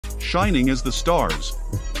shining as the stars.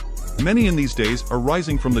 Many in these days are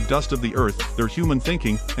rising from the dust of the earth, their human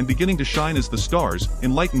thinking, and beginning to shine as the stars,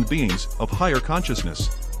 enlightened beings of higher consciousness.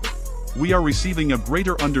 We are receiving a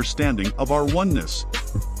greater understanding of our oneness.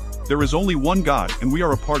 There is only one God, and we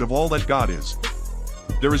are a part of all that God is.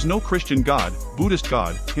 There is no Christian God, Buddhist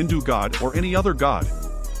God, Hindu God, or any other God.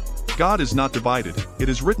 God is not divided. It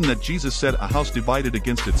is written that Jesus said a house divided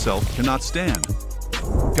against itself cannot stand.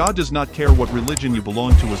 God does not care what religion you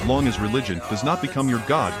belong to as long as religion does not become your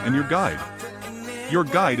God and your guide. Your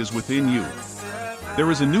guide is within you. There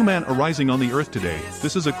is a new man arising on the earth today.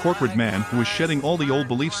 This is a corporate man who is shedding all the old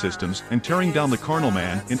belief systems and tearing down the carnal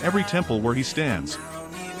man in every temple where he stands.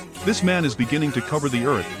 This man is beginning to cover the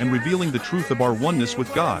earth and revealing the truth of our oneness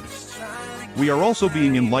with God. We are also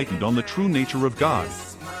being enlightened on the true nature of God.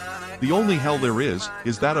 The only hell there is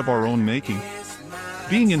that of our own making.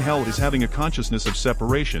 Being in hell is having a consciousness of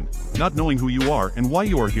separation, not knowing who you are and why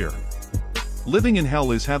you are here. Living in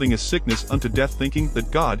hell is having a sickness unto death, thinking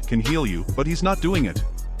that God can heal you, but he's not doing it.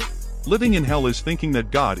 Living in hell is thinking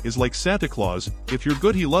that God is like Santa Claus. If you're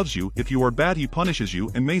good he loves you, if you are bad he punishes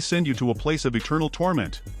you and may send you to a place of eternal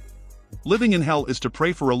torment. Living in hell is to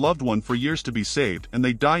pray for a loved one for years to be saved and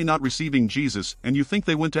they die not receiving Jesus and you think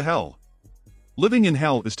they went to hell. Living in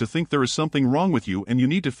hell is to think there is something wrong with you and you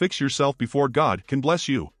need to fix yourself before God can bless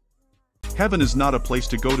you. Heaven is not a place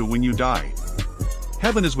to go to when you die.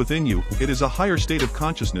 Heaven is within you. It is a higher state of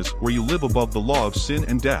consciousness where you live above the law of sin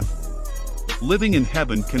and death. Living in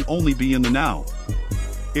heaven can only be in the now.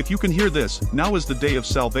 If you can hear this, now is the day of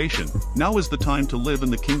salvation. Now is the time to live in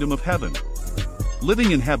the kingdom of heaven.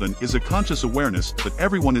 Living in heaven is a conscious awareness that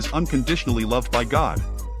everyone is unconditionally loved by God.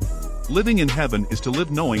 Living in heaven is to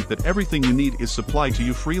live knowing that everything you need is supplied to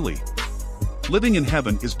you freely. Living in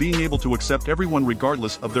heaven is being able to accept everyone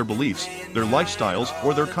regardless of their beliefs, their lifestyles,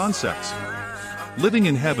 or their concepts. Living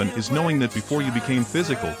in heaven is knowing that before you became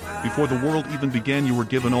physical, before the world even began you were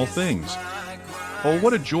given all things. Oh,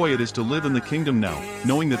 what a joy it is to live in the kingdom now,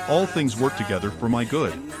 knowing that all things work together for my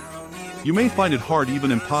good. You may find it hard,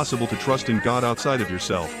 even impossible, to trust in God outside of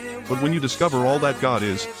yourself, but when you discover all that God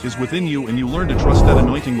is within you and you learn to trust that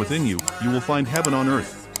anointing within you, you will find heaven on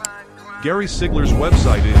earth. Gary Sigler's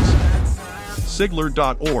website is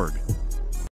sigler.org.